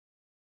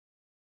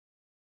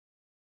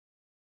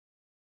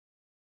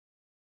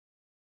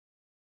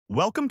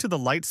Welcome to the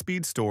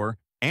Lightspeed store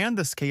and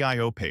the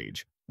SKIO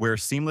page, where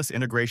seamless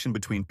integration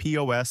between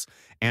POS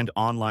and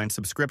online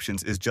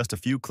subscriptions is just a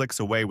few clicks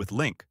away with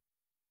Link.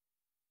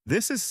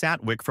 This is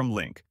Satwik from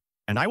Link,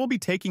 and I will be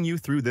taking you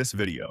through this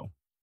video.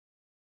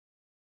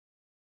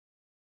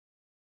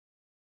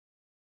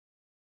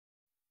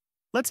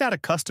 Let's add a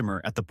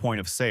customer at the point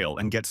of sale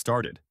and get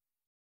started.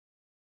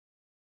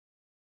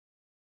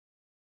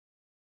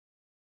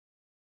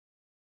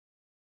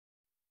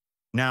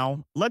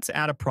 Now, let's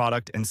add a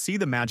product and see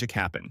the magic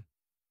happen.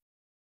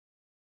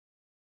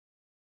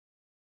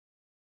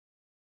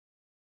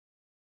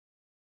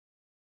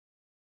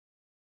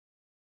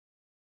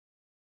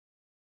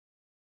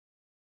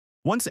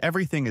 Once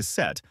everything is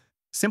set,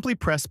 simply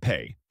press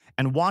Pay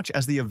and watch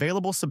as the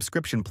available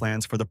subscription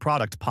plans for the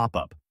product pop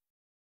up,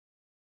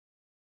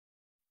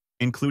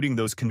 including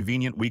those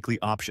convenient weekly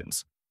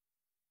options.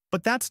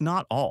 But that's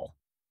not all.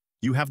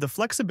 You have the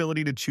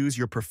flexibility to choose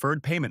your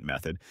preferred payment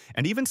method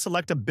and even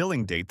select a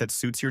billing date that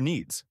suits your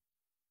needs.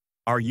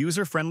 Our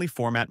user-friendly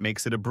format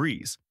makes it a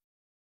breeze.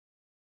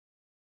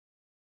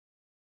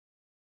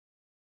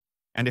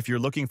 And if you're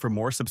looking for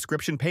more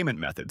subscription payment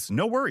methods,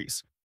 no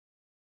worries.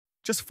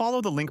 Just follow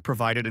the link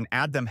provided and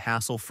add them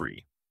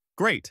hassle-free.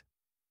 Great!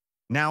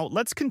 Now,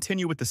 let's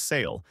continue with the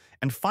sale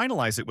and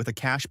finalize it with a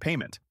cash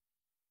payment.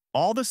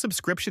 All the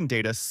subscription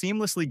data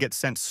seamlessly gets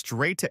sent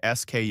straight to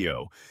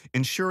SKIO,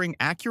 ensuring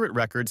accurate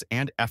records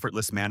and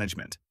effortless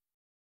management.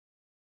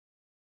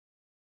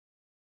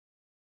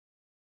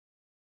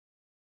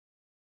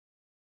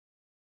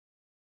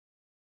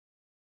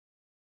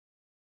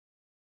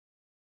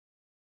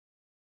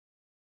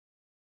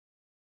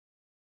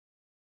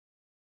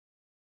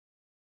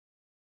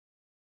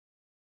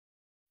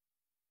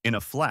 In a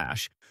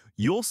flash,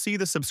 you'll see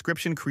the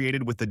subscription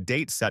created with the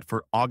date set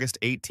for August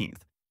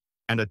 18th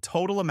and a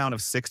total amount of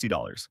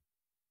 $60.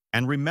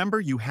 And remember,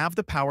 you have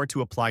the power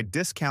to apply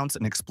discounts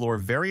and explore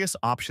various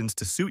options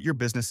to suit your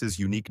business's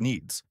unique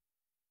needs.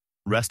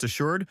 Rest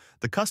assured,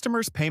 the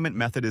customer's payment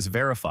method is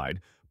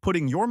verified,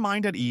 putting your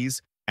mind at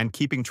ease and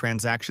keeping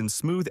transactions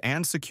smooth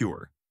and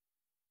secure.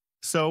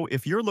 So,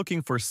 if you're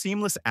looking for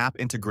seamless app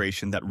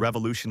integration that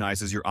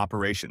revolutionizes your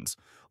operations,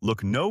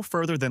 look no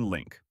further than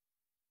Link.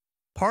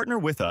 Partner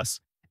with us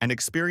and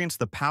experience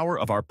the power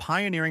of our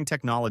pioneering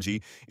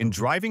technology in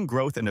driving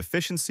growth and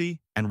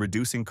efficiency and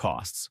reducing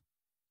costs.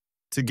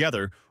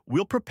 Together,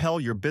 we'll propel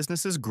your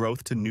business's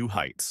growth to new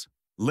heights.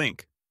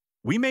 Link.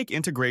 We make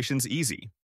integrations easy.